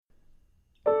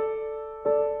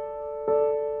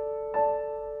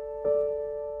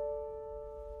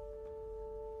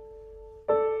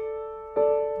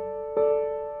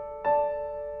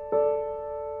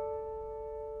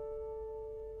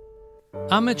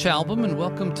I'm Mitch Albom, and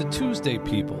welcome to Tuesday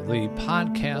People, the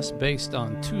podcast based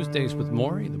on Tuesdays with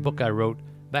Morrie, the book I wrote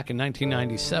back in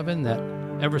 1997 that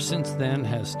ever since then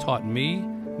has taught me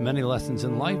many lessons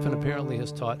in life and apparently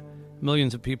has taught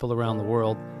millions of people around the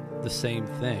world the same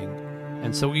thing.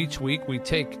 And so each week we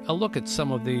take a look at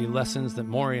some of the lessons that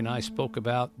Morrie and I spoke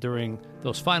about during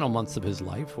those final months of his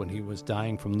life when he was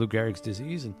dying from Lou Gehrig's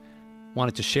disease and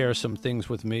wanted to share some things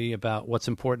with me about what's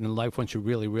important in life once you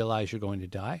really realize you're going to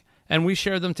die. And we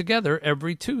share them together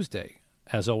every Tuesday.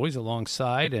 As always,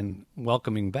 alongside and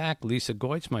welcoming back Lisa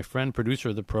Goetz, my friend, producer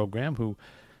of the program, who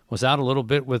was out a little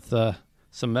bit with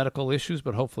some medical issues,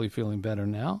 but hopefully feeling better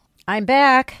now. I'm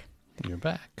back. You're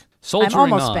back. Soldiering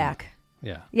I'm almost on. back.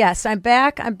 Yeah. Yes, I'm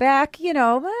back, and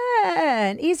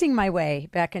easing my way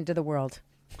back into the world.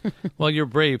 Well, you're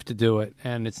brave to do it,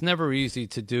 and it's never easy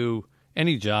to do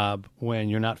any job when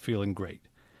you're not feeling great.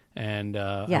 And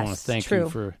I want to thank you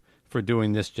for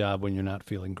doing this job when you're not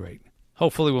feeling great.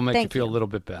 Hopefully we'll make you feel a little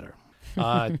bit better.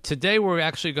 Today we're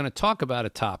actually going to talk about a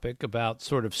topic about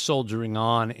sort of soldiering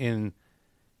on in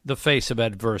the face of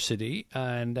adversity.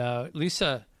 And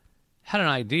Lisa had an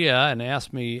idea and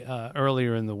asked me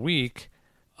earlier in the week,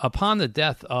 upon the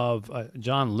death of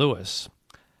John Lewis,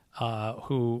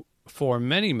 who for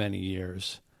many, many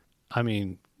years, I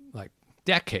mean, like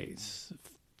decades,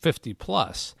 50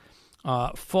 plus,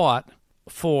 fought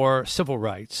for civil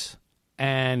rights.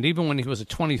 And even when he was a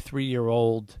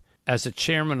 23-year-old, as the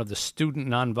chairman of the Student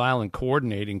Nonviolent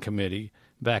Coordinating Committee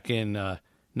back in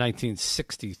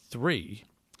 1963,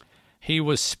 he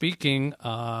was speaking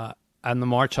on the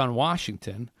March on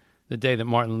Washington, the day that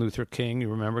Martin Luther King, you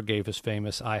remember, gave his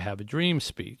famous I Have a Dream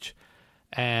speech.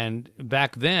 And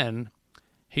back then,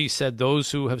 he said,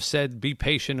 those who have said, be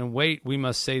patient and wait, we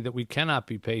must say that we cannot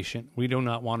be patient. We do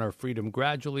not want our freedom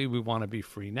gradually. We want to be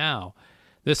free now.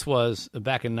 This was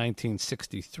back in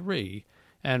 1963,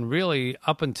 and really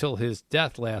up until his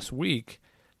death last week,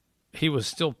 he was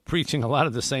still preaching a lot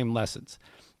of the same lessons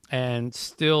and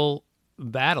still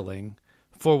battling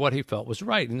for what he felt was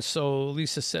right. And so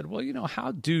Lisa said, well,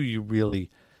 how do you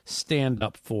really stand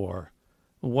up for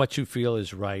what you feel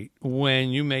is right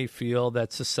when you may feel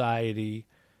that society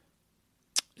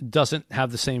doesn't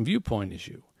have the same viewpoint as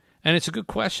you? And it's a good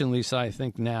question, Lisa, I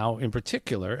think now in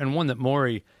particular, and one that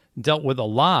Morrie dealt with a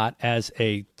lot as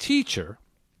a teacher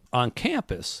on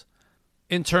campus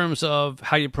in terms of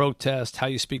how you protest, how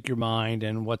you speak your mind,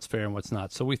 and what's fair and what's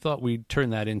not. So we thought we'd turn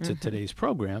that into today's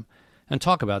program and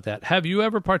talk about that. Have you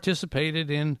ever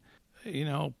participated in,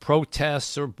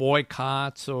 protests or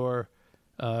boycotts or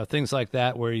things like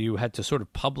that where you had to sort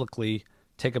of publicly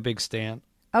take a big stand?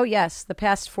 Oh, yes. The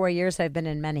past 4 years, I've been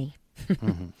in many.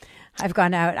 I've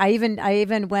gone out. I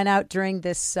even went out during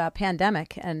this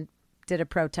pandemic and did a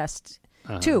protest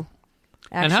too.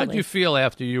 Actually. And how did you feel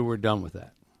after you were done with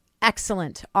that?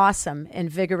 Excellent, awesome,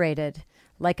 invigorated,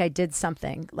 like I did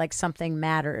something, like something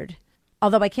mattered.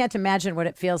 Although I can't imagine what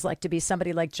it feels like to be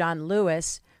somebody like John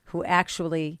Lewis, who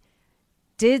actually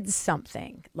did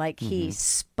something, like he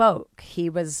spoke. He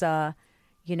was, a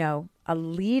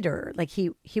leader, like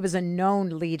he was a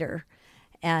known leader.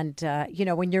 And,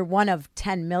 when you're one of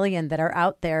 10 million that are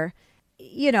out there,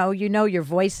 your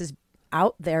voice is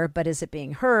out there, but is it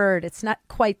being heard? It's not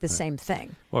quite the same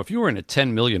thing. Well, if you were in a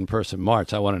 10 million person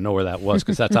march, I want to know where that was,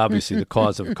 because that's obviously the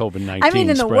cause of COVID-19 I mean,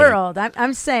 in the spreading. world.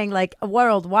 I'm saying like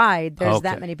worldwide, there's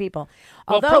that many people.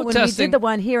 Although when we did the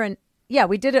one here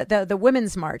we did it, the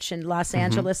Women's March in Los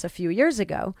Angeles a few years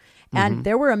ago, and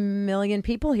there were 1 million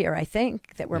people here, I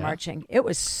think, that were marching. It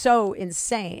was so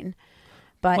insane.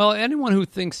 But, well, anyone who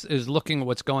is looking at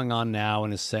what's going on now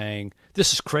and is saying,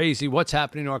 this is crazy, what's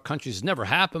happening to our country has never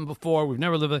happened before, we've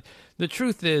never lived. The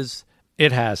truth is,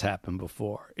 it has happened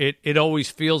before. It always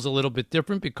feels a little bit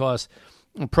different because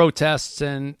protests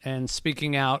and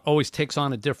speaking out always takes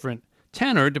on a different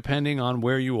tenor depending on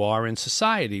where you are in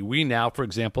society. We now, for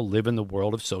example, live in the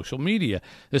world of social media.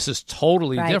 This is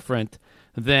totally different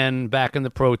than back in the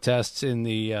protests in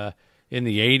the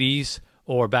 80s.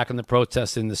 Or back in the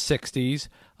protests in the 60s.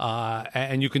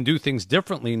 And you can do things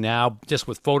differently now just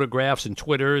with photographs and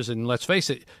Twitters. And let's face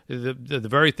it, the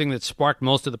very thing that sparked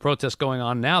most of the protests going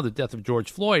on now, the death of George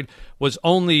Floyd,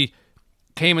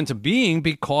 came into being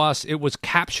because it was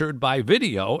captured by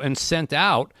video and sent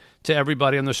out to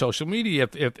everybody on the social media.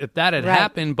 If that had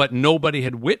happened but nobody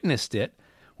had witnessed it,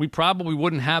 we probably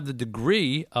wouldn't have the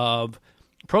degree of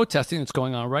protesting that's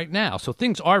going on right now. So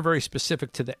things are very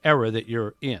specific to the era that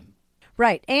you're in.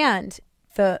 Right. And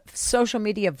the social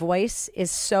media voice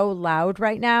is so loud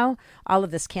right now. All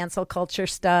of this cancel culture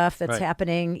stuff that's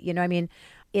happening,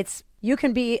 you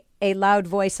can be a loud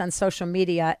voice on social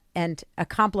media and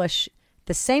accomplish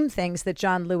the same things that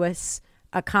John Lewis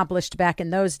accomplished back in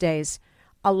those days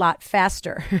a lot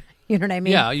faster. You know what I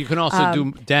mean? Yeah, you can also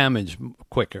do damage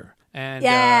quicker. And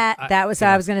that was what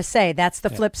I was going to say. That's the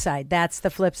flip side. That's the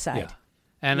flip side. Yeah.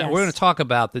 And Yes. we're going to talk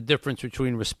about the difference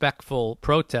between respectful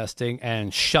protesting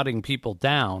and shutting people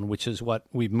down, which is what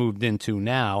we've moved into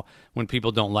now when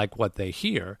people don't like what they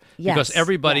hear. Yes. Because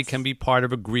everybody Yes. can be part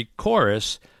of a Greek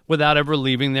chorus without ever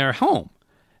leaving their home.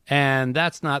 And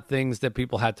that's not things that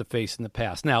people had to face in the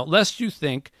past. Now, lest you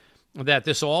think that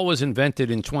this all was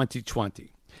invented in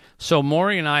 2020. So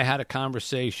Maury and I had a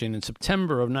conversation in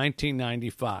September of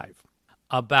 1995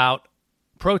 about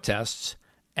protests,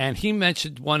 and he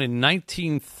mentioned one in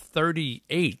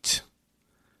 1938,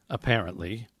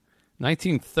 apparently.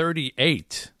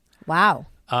 1938. Wow.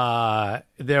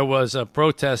 There was a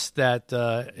protest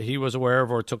that he was aware of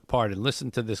or took part in.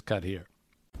 Listen to this cut here.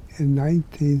 In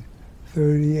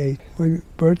 1938, when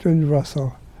Bertrand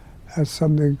Russell had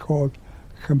something called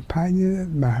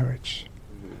companionate marriage.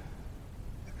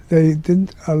 They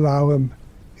didn't allow him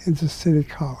into City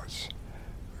College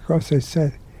because they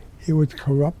said he would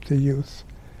corrupt the youth.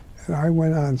 And I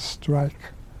went on strike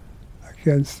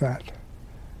against that,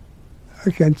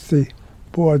 against the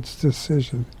board's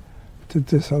decision to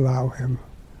disallow him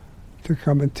to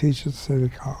come and teach at City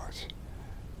College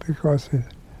because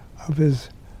of his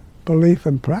belief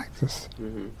and practice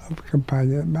of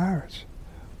companionate marriage,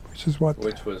 which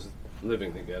was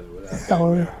living together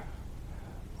without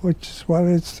which is what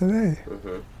it is today.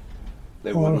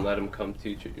 They wouldn't let him come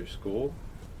teach at your school?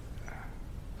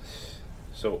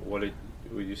 So when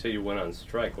you say you went on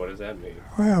strike, what does that mean?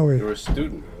 Well, we You were a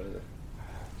student. What is it?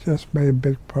 just made a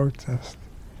big protest.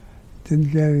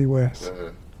 Didn't get anywhere.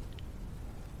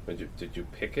 Did you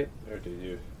picket, or did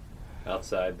you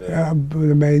outside the...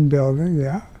 The main building,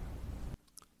 yeah.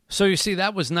 So you see,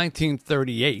 that was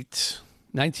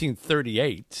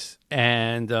 1938,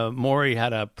 and Maury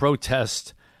had a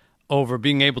protest over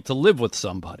being able to live with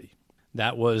somebody.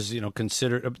 That was,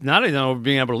 considered, not even over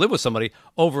being able to live with somebody,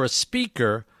 over a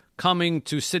speaker coming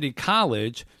to City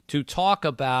College to talk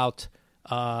about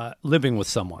living with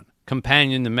someone,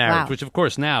 companion to marriage, Wow. which of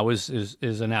course now is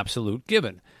an absolute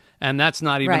given. And that's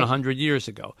not even Right. 100 years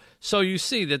ago. So you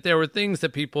see that there were things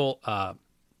that people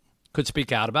could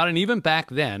speak out about. And even back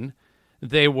then,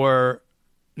 they were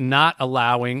not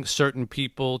allowing certain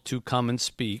people to come and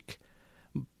speak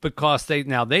because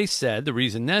they said the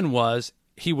reason then was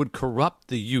he would corrupt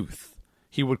the youth.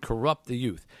 He would corrupt the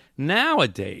youth.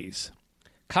 Nowadays,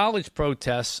 college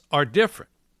protests are different.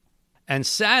 And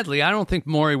sadly, I don't think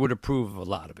Maury would approve of a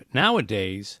lot of it.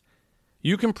 Nowadays,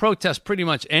 you can protest pretty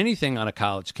much anything on a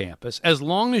college campus as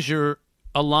long as you're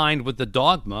aligned with the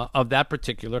dogma of that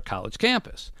particular college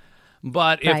campus.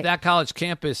 But if Right. that college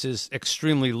campus is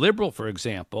extremely liberal, for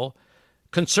example,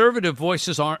 conservative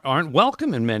voices aren't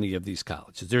welcome in many of these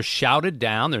colleges. They're shouted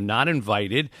down. They're not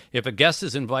invited. If a guest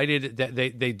is invited,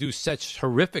 they do such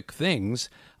horrific things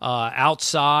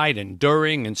outside and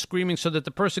during and screaming so that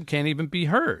the person can't even be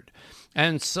heard.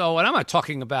 And I'm not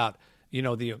talking about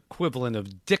the equivalent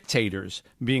of dictators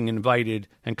being invited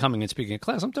and coming and speaking in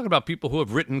class. I'm talking about people who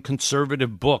have written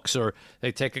conservative books, or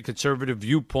they take a conservative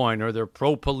viewpoint, or they're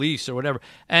pro-police or whatever,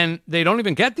 and they don't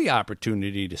even get the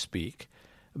opportunity to speak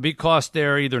because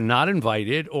they're either not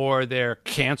invited or they're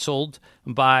canceled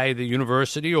by the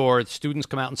university, or students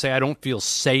come out and say, I don't feel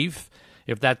safe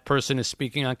if that person is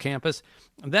speaking on campus.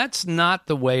 That's not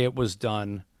the way it was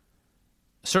done.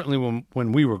 Certainly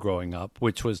when we were growing up,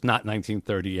 which was not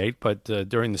 1938, but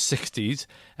during the 60s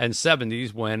and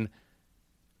 70s when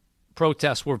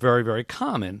protests were very, very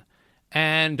common.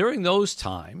 And during those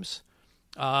times,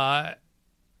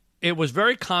 it was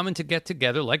very common to get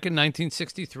together, like in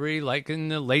 1963, like in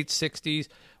the late 60s.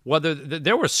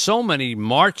 There were so many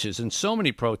marches and so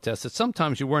many protests that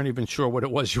sometimes you weren't even sure what it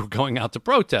was you were going out to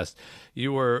protest. It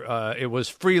was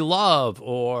free love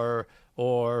or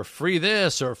free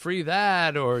this or free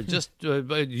that, or just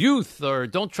youth, or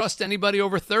don't trust anybody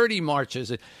over 30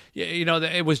 marches.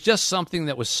 It was just something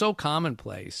that was so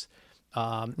commonplace.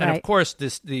 And Right. of course,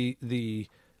 the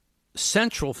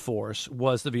central force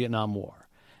was the Vietnam War.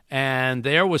 And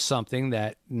there was something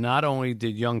that not only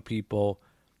did young people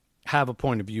have a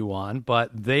point of view on, but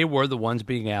they were the ones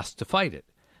being asked to fight it.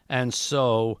 And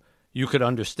so you could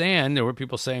understand there were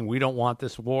people saying, we don't want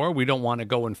this war. We don't want to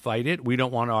go and fight it. We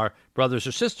don't want our brothers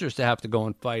or sisters to have to go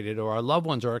and fight it, or our loved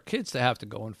ones or our kids to have to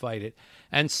go and fight it.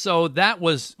 And so that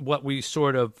was what we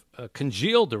sort of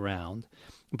congealed around.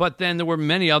 But then there were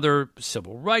many other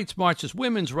civil rights marches,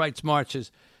 women's rights marches,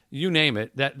 you name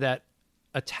it, that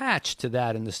attached to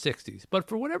that in the 60s. But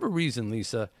for whatever reason,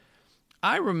 Lisa,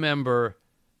 I remember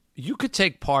you could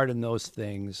take part in those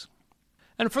things.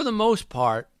 And for the most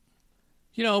part,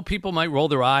 you know, people might roll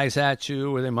their eyes at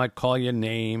you or they might call you a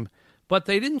name, but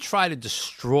they didn't try to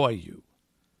destroy you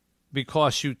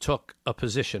because you took a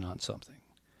position on something.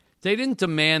 They didn't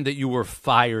demand that you were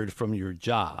fired from your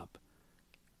job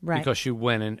because you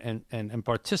went and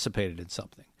participated in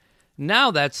something.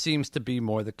 Now that seems to be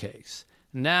more the case.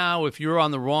 Now, if you're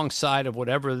on the wrong side of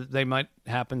whatever they might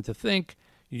happen to think,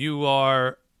 you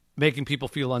are making people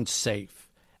feel unsafe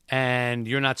and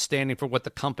you're not standing for what the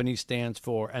company stands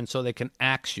for, and so they can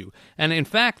axe you. And in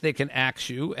fact, they can axe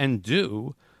you and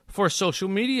do for social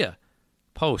media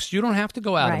posts. You don't have to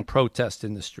go out and protest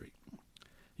in the street.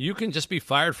 You can just be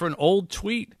fired for an old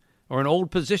tweet or an old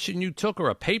position you took or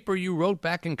a paper you wrote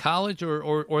back in college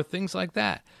or things like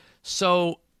that.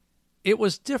 So it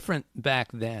was different back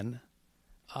then.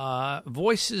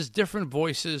 Different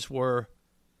voices were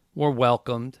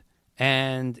welcomed.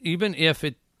 And even if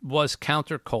it was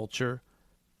counterculture,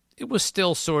 it was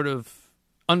still sort of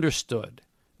understood.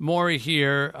 Maury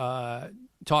here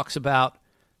talks about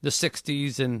the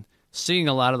 60s and seeing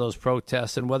a lot of those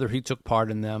protests and whether he took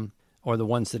part in them or the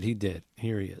ones that he did.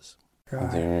 Here he is.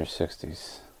 During your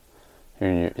 60s,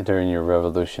 during your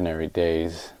revolutionary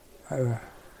days. I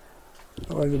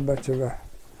wasn't much of a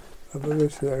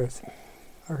revolutionary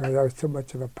because I was too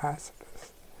much of a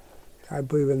pacifist. I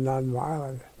believe in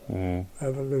nonviolent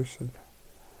revolution.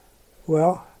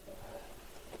 Well,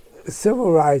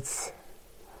 civil rights,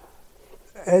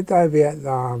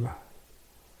 anti-Vietnam,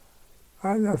 I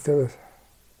don't know if there was,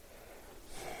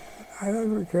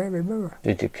 can't remember.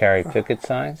 Did you carry picket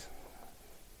signs?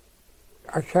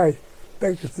 I carried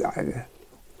picket signs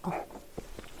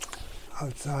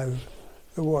outside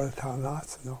the Watertown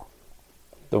Arsenal.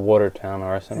 The Watertown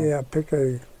Arsenal? Yeah,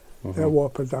 picketing their war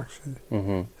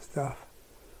production stuff.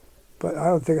 But I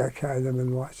don't think I carried them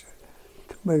in Washington.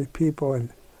 Too many people, and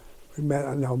we met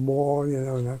on the mall, you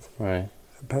know, and that's the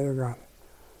Pentagon.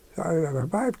 So I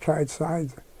remember, I've carried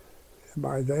signs in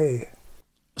my day.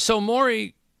 So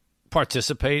Maury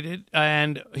participated,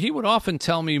 and he would often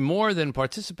tell me more than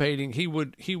participating. He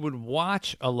would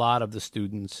watch a lot of the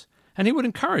students, and he would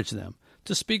encourage them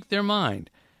to speak their mind.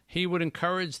 He would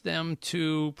encourage them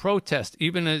to protest.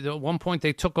 Even at one point,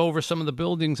 they took over some of the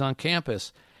buildings on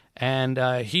campus, and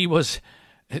he was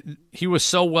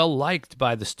so well liked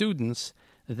by the students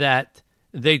that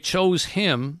they chose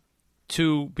him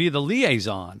to be the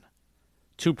liaison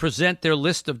to present their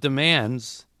list of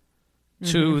demands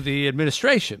to the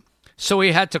administration. So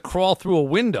he had to crawl through a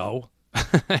window,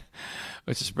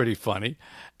 which is pretty funny,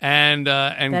 and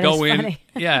go in. Funny.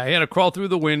 Yeah, he had to crawl through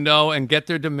the window and get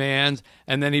their demands,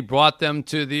 and then he brought them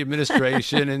to the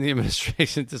administration, and the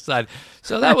administration decided.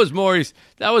 So that was Maury's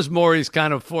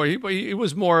kind of he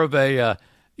was more of a.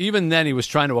 Even then, he was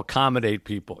trying to accommodate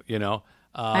people. You know.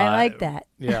 I like that.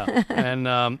 Yeah, and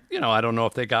I don't know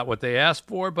if they got what they asked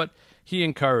for, but he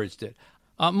encouraged it.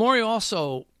 Maury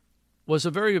also was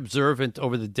a very observant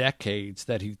over the decades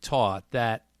that he taught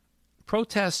that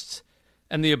protests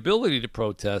and the ability to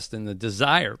protest and the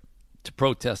desire to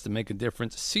protest and make a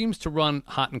difference seems to run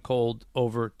hot and cold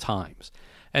over times.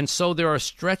 And so there are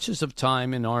stretches of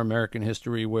time in our American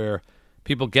history where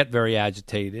people get very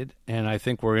agitated, and I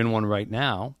think we're in one right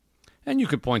now. And you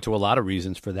could point to a lot of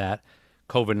reasons for that.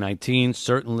 COVID-19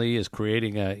 certainly is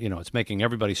creating it's making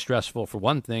everybody stressful for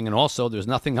one thing, and also there's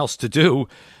nothing else to do.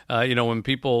 When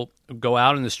people go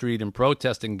out in the street and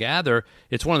protest and gather,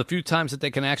 it's one of the few times that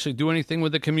they can actually do anything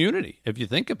with the community. If you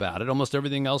think about it, almost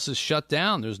everything else is shut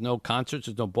down. There's no concerts,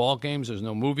 there's no ball games, there's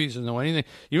no movies, there's no anything.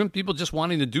 Even people just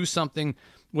wanting to do something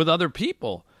with other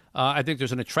people. I think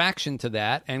there's an attraction to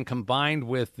that, and combined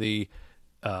with the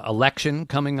election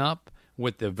coming up,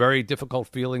 with the very difficult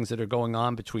feelings that are going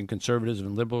on between conservatives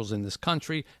and liberals in this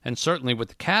country, and certainly with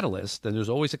the catalyst, and there's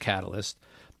always a catalyst,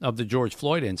 of the George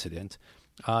Floyd incident,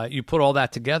 you put all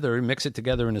that together, mix it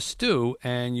together in a stew,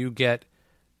 and you get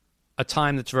a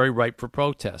time that's very ripe for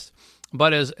protest.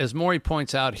 But as Maury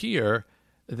points out here,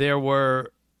 there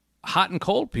were hot and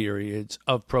cold periods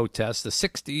of protests. The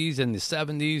 60s and the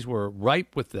 70s were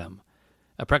ripe with them,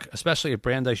 especially at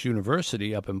Brandeis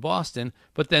University up in Boston,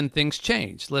 but then things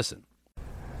changed. Listen.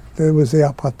 There was the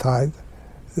apartheid,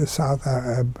 the South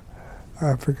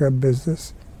Africa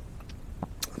business.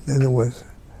 Then there was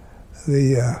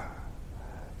the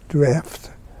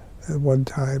draft. At one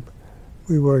time,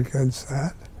 we were against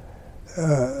that,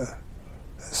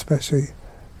 especially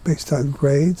based on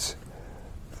grades.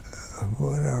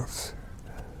 What else?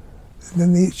 And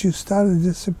then the issues started to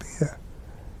disappear.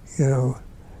 In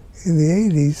the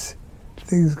 80s,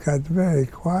 things got very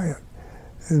quiet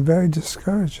and very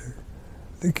discouraging.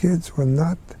 The kids were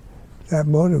not that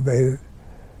motivated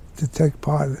to take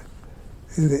part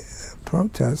in the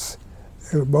protests.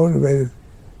 They were motivated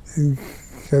in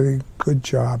getting good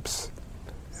jobs.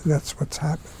 And that's what's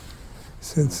happened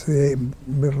since the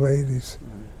middle 80s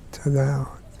to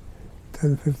now,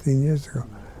 10, 15 years ago.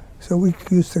 So we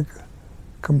used to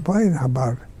complain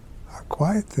about how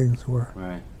quiet things were.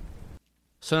 Right.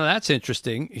 So that's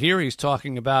interesting. Here he's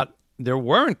talking about there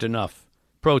weren't enough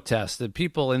protests. The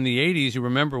people in the 80s, you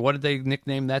remember, what did they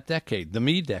nickname that decade? The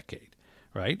Me Decade,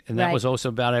 right? And that Right. was also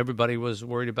about everybody was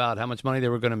worried about how much money they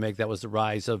were going to make. That was the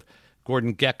rise of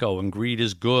Gordon Gekko and Greed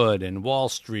is Good and Wall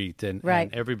Street and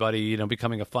everybody,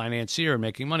 becoming a financier and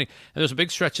making money. And there was a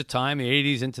big stretch of time, the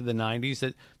 80s into the 90s,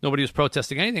 that nobody was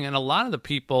protesting anything. And a lot of the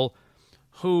people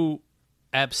who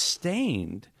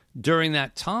abstained during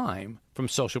that time from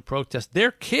social protest,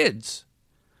 their kids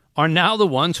are now the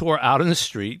ones who are out in the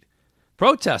street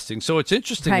protesting. So it's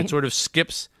interesting. Right. It sort of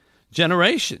skips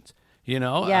generations.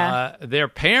 Yeah. Their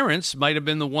parents might have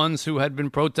been the ones who had been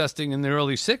protesting in the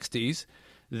early 60s.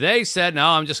 They said, no,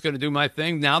 I'm just going to do my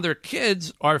thing. Now their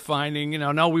kids are finding,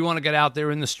 no, we want to get out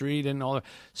there in the street and all that.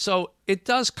 So it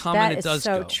does come and it does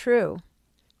go. That is so true.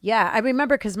 Yeah, I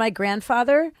remember because my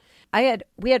grandfather,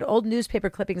 we had old newspaper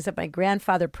clippings of my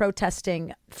grandfather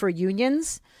protesting for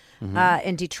unions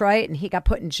in Detroit, and he got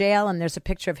put in jail, and there's a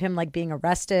picture of him like being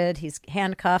arrested. He's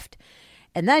handcuffed.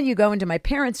 And then you go into my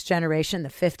parents' generation, the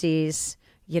 50s,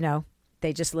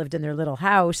 they just lived in their little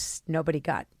house. Nobody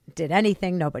did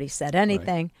anything. Nobody said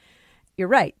anything. Right. You're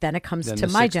right. Then it comes to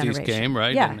my generation. Then the 60s came,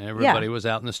 right? Yeah. And everybody was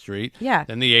out in the street. Yeah.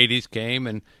 Then the 80s came,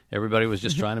 and everybody was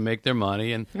just trying to make their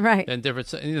money. And right. And there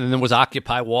was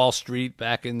Occupy Wall Street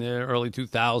back in the early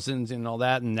 2000s and all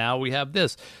that. And now we have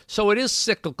this. So it is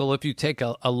cyclical if you take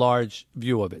a large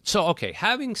view of it. So, okay,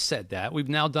 having said that, we've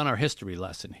now done our history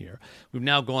lesson here. We've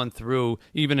now gone through,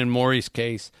 even in Maury's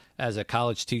case, as a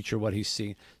college teacher, what he's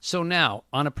seen. So now,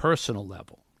 on a personal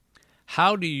level,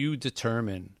 how do you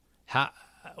determine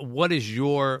what is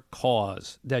your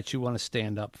cause that you want to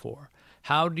stand up for?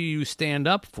 How do you stand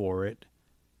up for it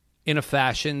in a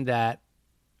fashion that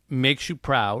makes you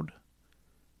proud,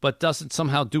 but doesn't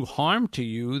somehow do harm to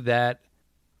you that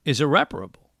is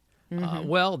irreparable?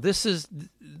 Well, this is,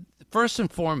 first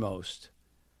and foremost,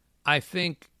 I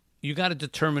think you got to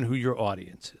determine who your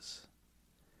audience is.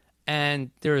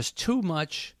 And there is too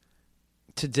much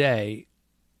today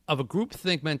of a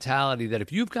groupthink mentality that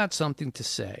if you've got something to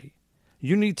say,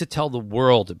 you need to tell the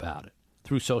world about it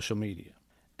through social media.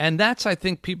 And that's, I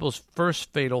think, people's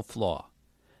first fatal flaw.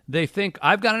 They think,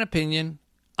 I've got an opinion,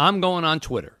 I'm going on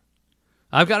Twitter.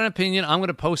 I've got an opinion, I'm going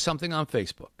to post something on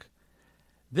Facebook.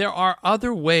 There are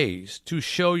other ways to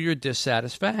show your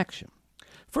dissatisfaction.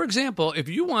 For example, if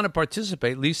you want to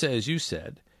participate, Lisa, as you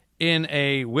said, in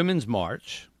a women's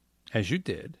march, as you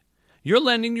did, you're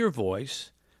lending your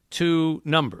voice to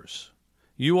numbers.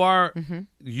 You are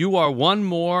one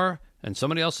more, and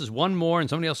somebody else is one more, and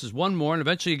somebody else is one more, and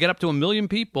eventually you get up to 1 million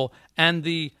people, and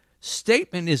the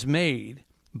statement is made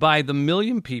by the 1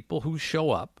 million people who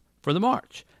show up for the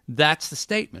march. That's the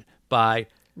statement, by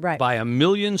 1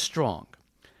 million strong.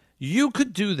 You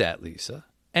could do that, Lisa,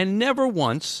 and never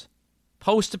once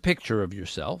post a picture of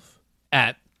yourself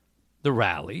at the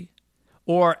rally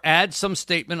or add some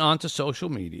statement onto social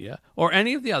media or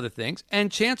any of the other things,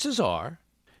 and chances are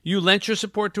you lent your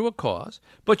support to a cause,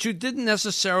 but you didn't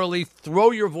necessarily throw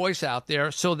your voice out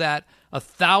there so that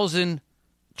 1,000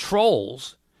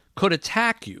 trolls could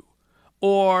attack you,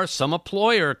 or some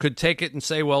employer could take it and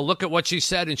say, well, look at what she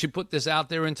said, and she put this out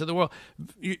there into the world.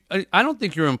 I don't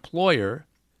think your employer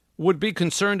would be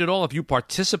concerned at all if you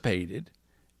participated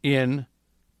in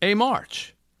a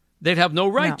march. They'd have no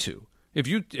right to. If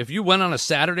you went on a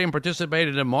Saturday and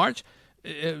participated in a march,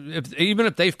 even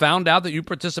if they found out that you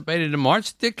participated in a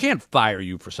march, they can't fire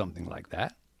you for something like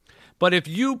that. But if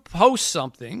you post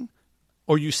something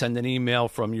or you send an email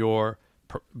from your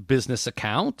business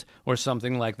account or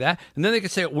something like that, and then they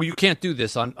could say, well, you can't do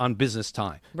this on business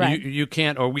time. Right. You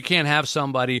can't, or we can't have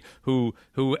somebody who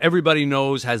everybody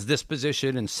knows has this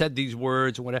position and said these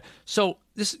words or whatever. So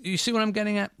this, you see what I'm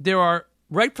getting at?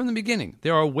 Right from the beginning,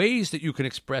 there are ways that you can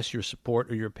express your support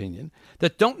or your opinion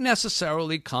that don't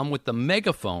necessarily come with the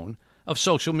megaphone of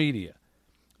social media.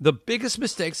 The biggest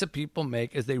mistakes that people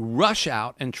make is they rush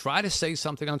out and try to say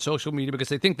something on social media because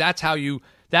they think that's how you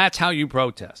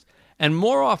protest. And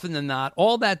more often than not,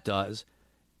 all that does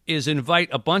is invite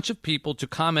a bunch of people to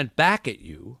comment back at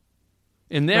you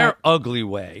in their ugly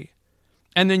way.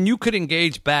 And then you could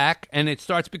engage back, and it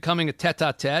starts becoming a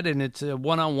tete-a-tete, and it's a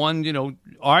one-on-one,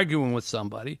 arguing with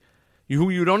somebody who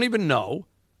you don't even know,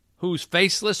 who's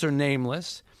faceless or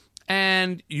nameless,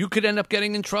 And you could end up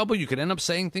getting in trouble. You could end up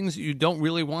saying things that you don't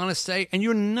really want to say. And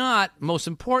you're not, most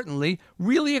importantly,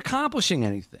 really accomplishing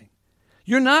anything.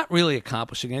 You're not really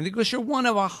accomplishing anything because you're one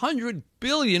of 100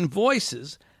 billion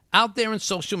voices out there in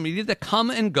social media that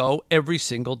come and go every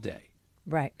single day.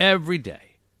 Right. Every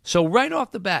day. So right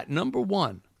off the bat, number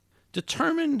one,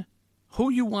 determine who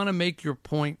you want to make your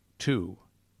point to.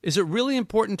 Is it really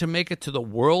important to make it to the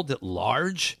world at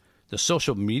large, the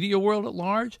social media world at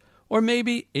large, or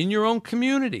maybe in your own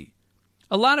community?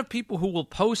 A lot of people who will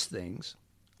post things,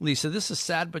 Lisa, this is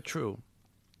sad but true.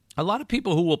 A lot of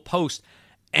people who will post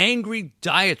angry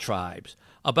diatribes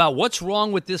about what's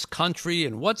wrong with this country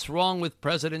and what's wrong with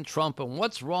President Trump and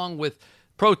what's wrong with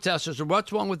protesters or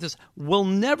what's wrong with this will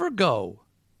never go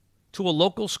to a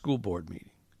local school board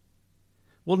meeting,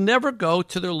 will never go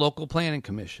to their local planning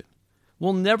commission,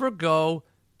 will never go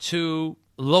to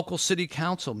local city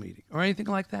council meeting or anything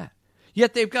like that.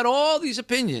 Yet they've got all these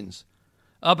opinions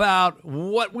about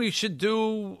what we should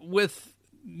do with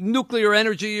nuclear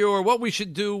energy or what we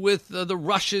should do with the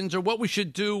Russians or what we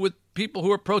should do with people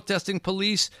who are protesting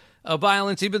police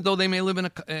violence, even though they may live in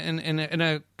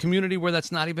a community where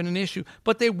that's not even an issue.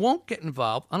 But they won't get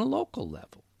involved on a local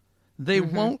level. They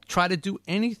won't try to do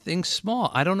anything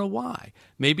small. I don't know why.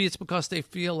 Maybe it's because they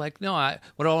feel like, no,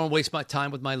 what do I want to waste my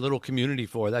time with my little community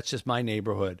for? That's just my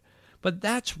neighborhood. But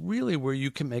that's really where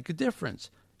you can make a difference.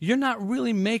 You're not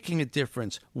really making a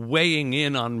difference weighing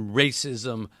in on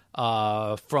racism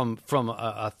from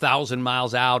 1,000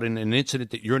 miles out in an incident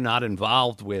that you're not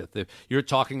involved with. If you're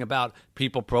talking about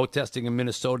people protesting in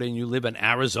Minnesota and you live in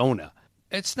Arizona,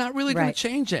 it's not really going to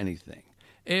change anything.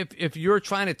 If you're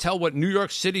trying to tell what New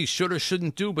York City should or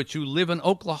shouldn't do, but you live in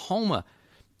Oklahoma,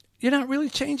 you're not really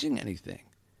changing anything.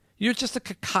 You're just a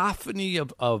cacophony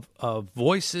of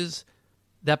voices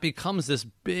that becomes this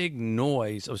big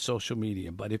noise of social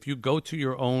media. But if you go to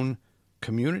your own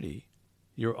community,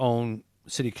 your own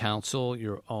city council,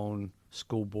 your own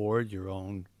school board, your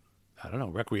own,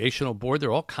 recreational board, there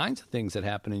are all kinds of things that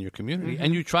happen in your community,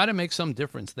 and you try to make some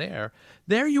difference there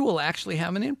you will actually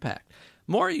have an impact.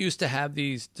 Maury used to have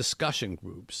these discussion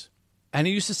groups, and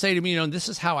he used to say to me, this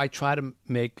is how I try to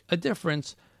make a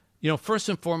difference. First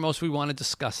and foremost, we want to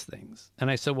discuss things. And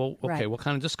I said, well, okay, what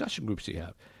kind of discussion groups do you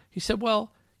have? He said,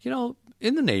 well,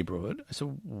 in the neighborhood. I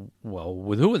said, well,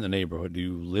 with who in the neighborhood? Do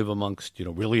you live amongst,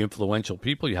 really influential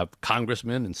people? You have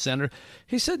congressmen and senators?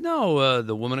 He said, no,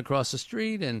 the woman across the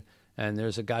street, and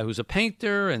there's a guy who's a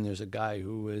painter, and there's a guy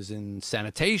who is in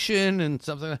sanitation and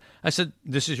something. I said,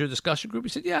 this is your discussion group? He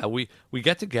said, yeah, we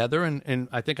get together, and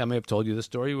I think I may have told you the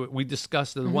story. We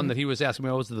discussed the one that he was asking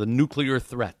me was the nuclear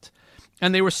threat.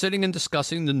 And they were sitting and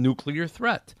discussing the nuclear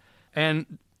threat. And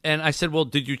I said, well,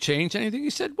 did you change anything? He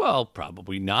said, well,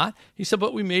 probably not. He said,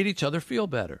 but we made each other feel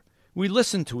better. We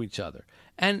listened to each other.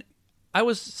 And I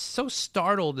was so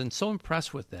startled and so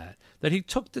impressed with that he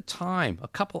took the time, a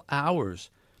couple hours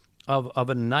of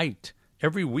a night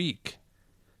every week,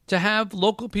 to have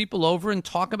local people over and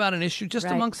talk about an issue just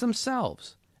amongst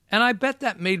themselves. And I bet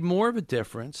that made more of a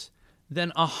difference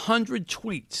than 100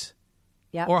 tweets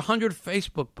or 100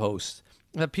 Facebook posts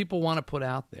that people want to put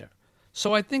out there.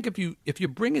 So I think if you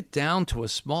bring it down to a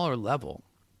smaller level,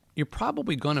 you're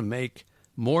probably going to make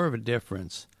more of a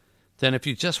difference than if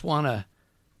you just want to,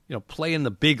 play in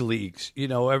the big leagues.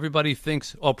 Everybody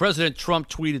thinks, oh, President Trump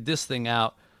tweeted this thing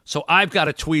out, so I've got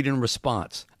to tweet in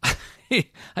response.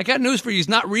 I got news for you. He's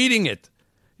not reading it.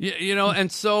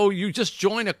 And so you just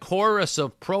join a chorus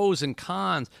of pros and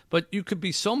cons, but you could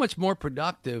be so much more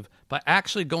productive by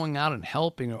actually going out and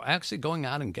helping, or actually going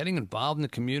out and getting involved in the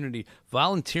community,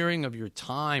 volunteering of your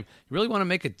time. You really want to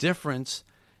make a difference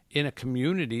in a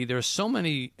community. There's so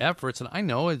many efforts, and I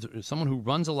know as someone who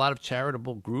runs a lot of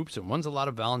charitable groups and runs a lot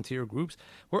of volunteer groups,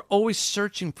 we're always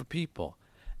searching for people.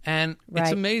 And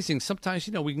it's amazing. Sometimes,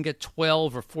 we can get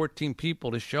 12 or 14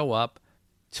 people to show up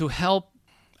to help,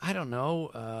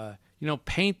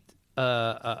 paint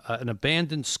an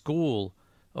abandoned school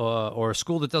or a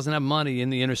school that doesn't have money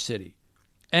in the inner city.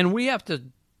 And we have to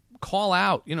call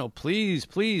out,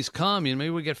 please come. Maybe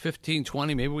we get 15,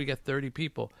 20, maybe we get 30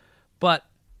 people. But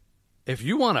if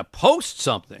you want to post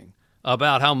something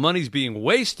about how money's being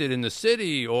wasted in the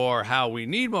city or how we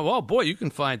need more, oh, boy, you can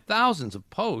find thousands of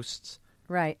posts.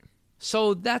 Right.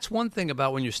 So that's one thing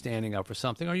about when you're standing up for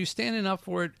something. Are you standing up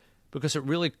for it because it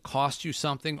really cost you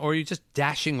something, or are you just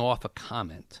dashing off a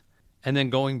comment and then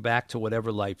going back to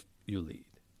whatever life you lead?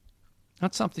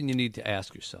 That's something you need to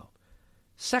ask yourself.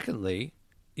 Secondly,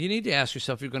 you need to ask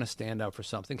yourself, if you're going to stand up for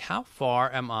something, how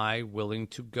far am I willing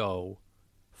to go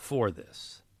for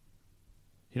this?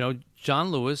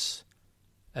 John Lewis,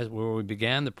 where we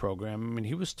began the program,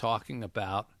 he was talking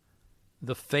about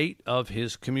the fate of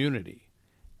his community.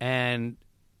 And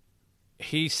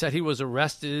he said he was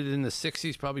arrested in the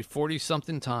 60s, probably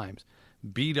 40-something times,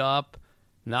 beat up,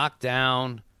 knocked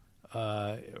down,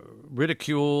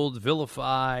 ridiculed,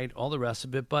 vilified, all the rest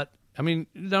of it. But, I mean,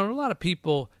 there are a lot of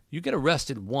people, you get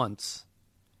arrested once,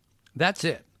 that's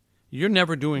it. You're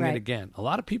never doing it again. A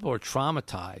lot of people are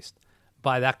traumatized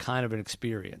by that kind of an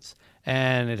experience.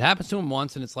 And it happens to them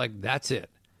once, and it's like, that's it.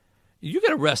 You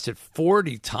get arrested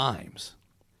 40 times.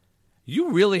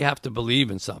 You really have to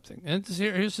believe in something. And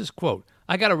here's this quote.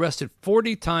 I got arrested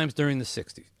 40 times during the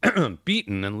 60s,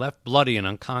 beaten and left bloody and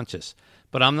unconscious.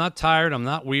 But I'm not tired. I'm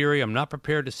not weary. I'm not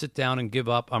prepared to sit down and give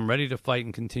up. I'm ready to fight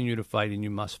and continue to fight, and you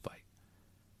must fight.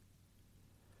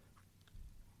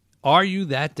 Are you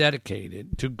that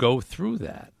dedicated to go through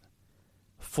that?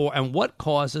 And what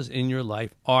causes in your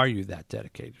life are you that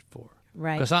dedicated for?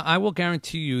 Right. Because I will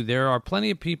guarantee you there are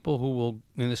plenty of people who will,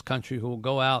 in this country, who will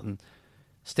go out and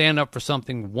stand up for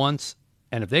something once,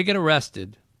 and if they get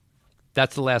arrested,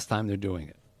 that's the last time they're doing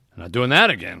it. I'm not doing that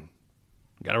again.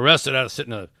 Got arrested, I had to sit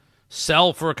in a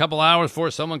cell for a couple hours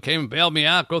before someone came and bailed me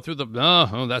out, go through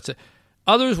that's it.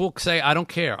 Others will say, I don't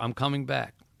care, I'm coming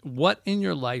back. What in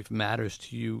your life matters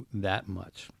to you that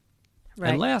much?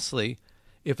 Right. And lastly,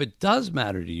 if it does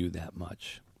matter to you that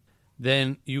much,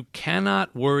 then you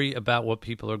cannot worry about what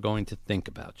people are going to think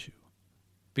about you.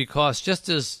 Because just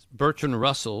as Bertrand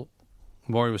Russell,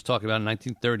 Maury was talking about in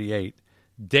 1938,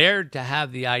 dared to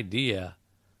have the idea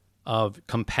of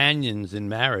companions in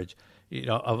marriage,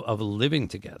 of living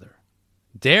together,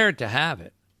 dared to have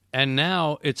it. And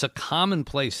now it's a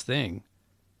commonplace thing.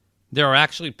 There are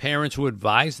actually parents who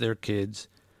advise their kids,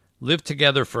 live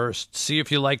together first, see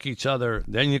if you like each other,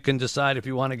 then you can decide if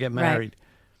you want to get married,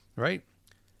 right?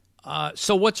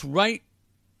 So what's right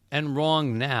and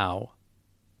wrong now,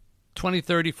 20,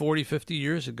 30, 40, 50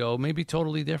 years ago, may be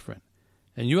totally different.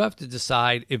 And you have to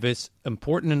decide if it's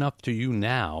important enough to you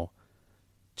now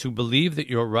to believe that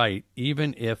you're right,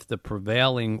 even if the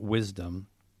prevailing wisdom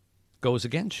goes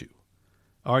against you.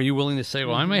 Are you willing to say,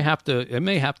 well, it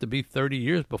may have to be 30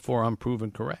 years before I'm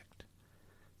proven correct.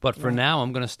 But for now,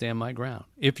 I'm going to stand my ground.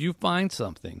 If you find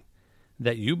something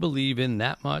that you believe in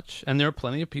that much, and there are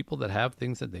plenty of people that have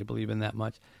things that they believe in that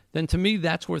much, then to me,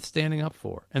 that's worth standing up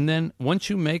for. And then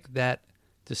once you make that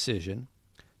decision,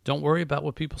 don't worry about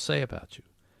what people say about you.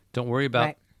 Don't worry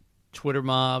about Twitter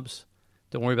mobs.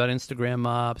 Don't worry about Instagram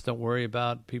mobs. Don't worry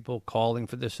about people calling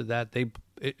for this or that.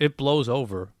 It blows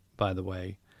over, by the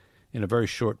way, in a very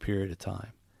short period of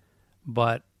time.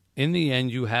 But in the end,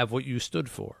 you have what you stood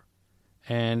for.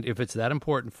 And if it's that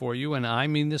important for you, and I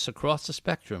mean this across the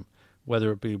spectrum,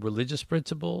 whether it be religious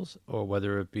principles or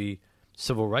whether it be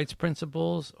civil rights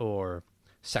principles or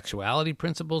sexuality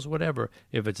principles, whatever,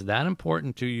 if it's that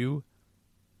important to you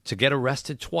to get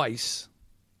arrested twice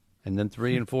and then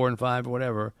 3 and 4 and 5 or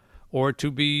whatever, or to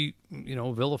be,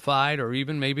 vilified or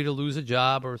even maybe to lose a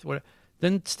job or whatever,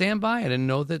 then stand by it and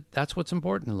know that that's what's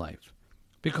important in life.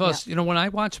 Because, when I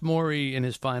watched Maury in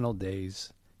his final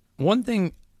days, one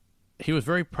thing he was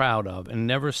very proud of and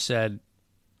never said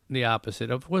the opposite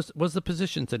of was the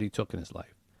positions that he took in his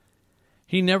life.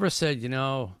 He never said,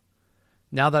 now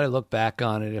that I look back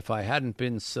on it, if I hadn't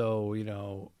been so, he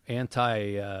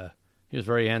was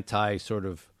very anti sort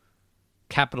of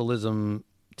capitalism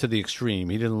to the extreme.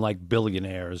 He didn't like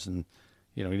billionaires and,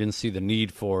 he didn't see the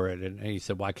need for it. And he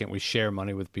said, why can't we share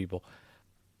money with people?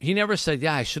 He never said,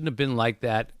 I shouldn't have been like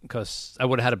that because I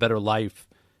would have had a better life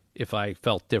if I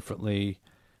felt differently.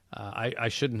 I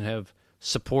shouldn't have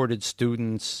supported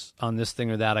students on this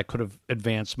thing or that. I could have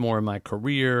advanced more in my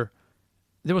career.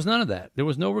 There was none of that. There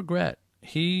was no regret.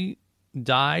 He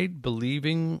died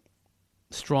believing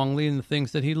strongly in the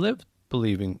things that he lived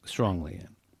believing strongly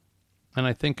in. And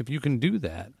I think if you can do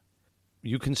that,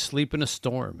 you can sleep in a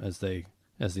storm, as the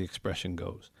expression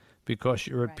goes, because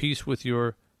you're at peace with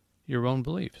your own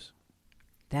beliefs.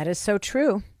 That is so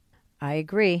true. I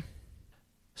agree.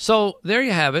 So there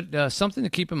you have it. Something to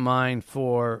keep in mind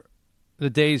for the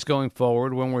days going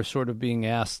forward when we're sort of being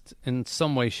asked in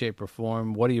some way, shape, or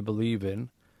form, what do you believe in?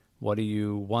 What do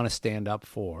you want to stand up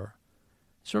for?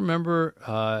 So remember,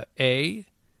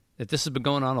 that this has been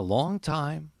going on a long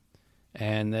time,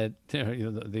 and that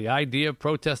the idea of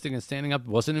protesting and standing up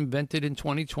wasn't invented in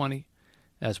 2020,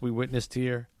 as we witnessed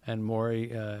here, and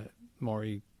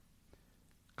Maury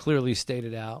clearly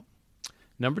stated out.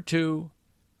 Number 2,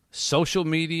 social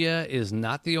media is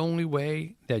not the only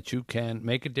way that you can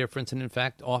make a difference, and in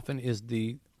fact, often is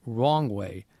the wrong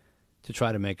way to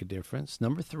try to make a difference.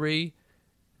 Number 3,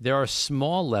 there are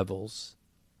small levels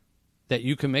that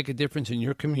you can make a difference in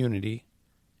your community,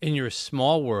 in your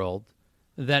small world,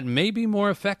 that may be more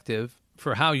effective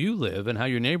for how you live and how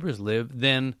your neighbors live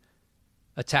than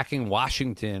attacking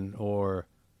Washington or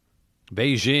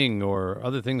Beijing or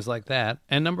other things like that.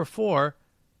 And number 4,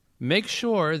 make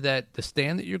sure that the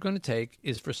stand that you're going to take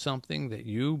is for something that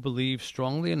you believe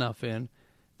strongly enough in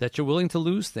that you're willing to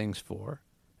lose things for.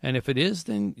 And if it is,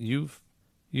 then you've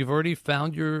already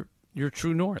found your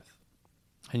true north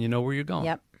and you know where you're going.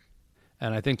 Yep.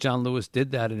 And I think John Lewis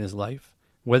did that in his life.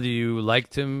 Whether you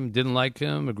liked him, didn't like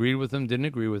him, agreed with him, didn't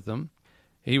agree with him.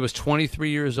 He was 23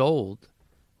 years old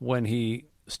when he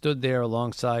stood there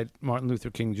alongside Martin Luther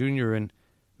King Jr. and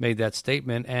made that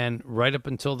statement. And right up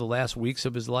until the last weeks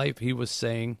of his life, he was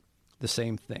saying the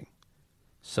same thing.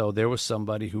 So there was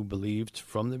somebody who believed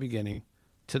from the beginning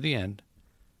to the end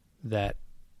that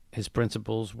his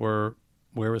principles were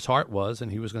where his heart was,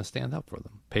 and he was going to stand up for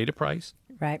them. Paid a price,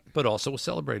 Right. but also was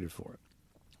celebrated for it.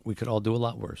 We could all do a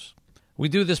lot worse. We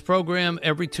do this program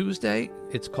every Tuesday.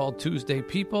 It's called Tuesday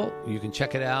People. You can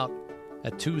check it out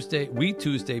at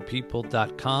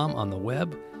WeTuesdayPeople.com on the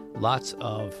web. Lots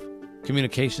of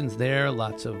communications there,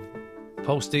 lots of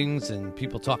postings and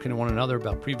people talking to one another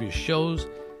about previous shows.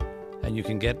 And you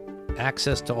can get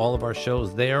access to all of our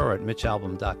shows there or at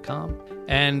MitchAlbum.com.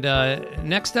 And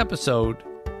next episode,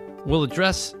 we'll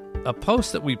address a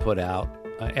post that we put out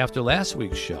after last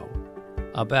week's show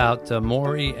about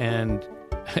Maury and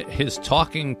his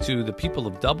talking to the people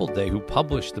of Doubleday who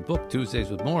published the book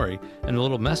Tuesdays with Maury, and a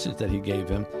little message that he gave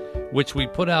him, which we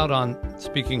put out on,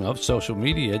 speaking of social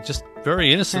media, just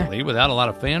very innocently without a lot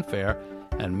of fanfare.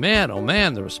 And man, oh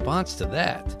man, the response to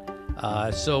that.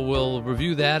 So we'll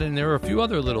review that, and there are a few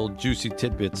other little juicy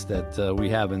tidbits that we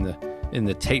have in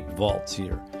the tape vaults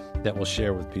here that we'll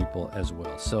share with people as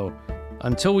well. So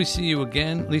until we see you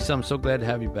again, Lisa, I'm so glad to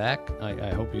have you back. I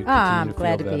hope you continue I'm to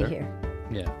glad feel to better. be here.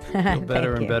 Yeah, feel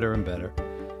better and you. better and better.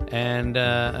 And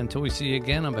until we see you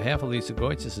again, on behalf of Lisa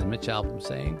Goetz, this is Mitch Albom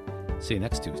saying, see you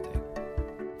next Tuesday.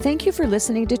 Thank you for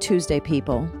listening to Tuesday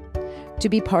People. To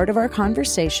be part of our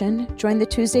conversation, join the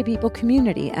Tuesday People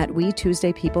community at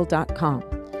WeTuesdayPeople.com.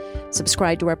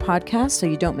 Subscribe to our podcast so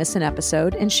you don't miss an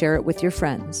episode, and share it with your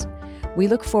friends. We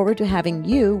look forward to having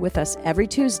you with us every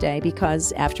Tuesday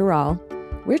because, after all,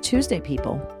 we're Tuesday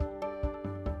People.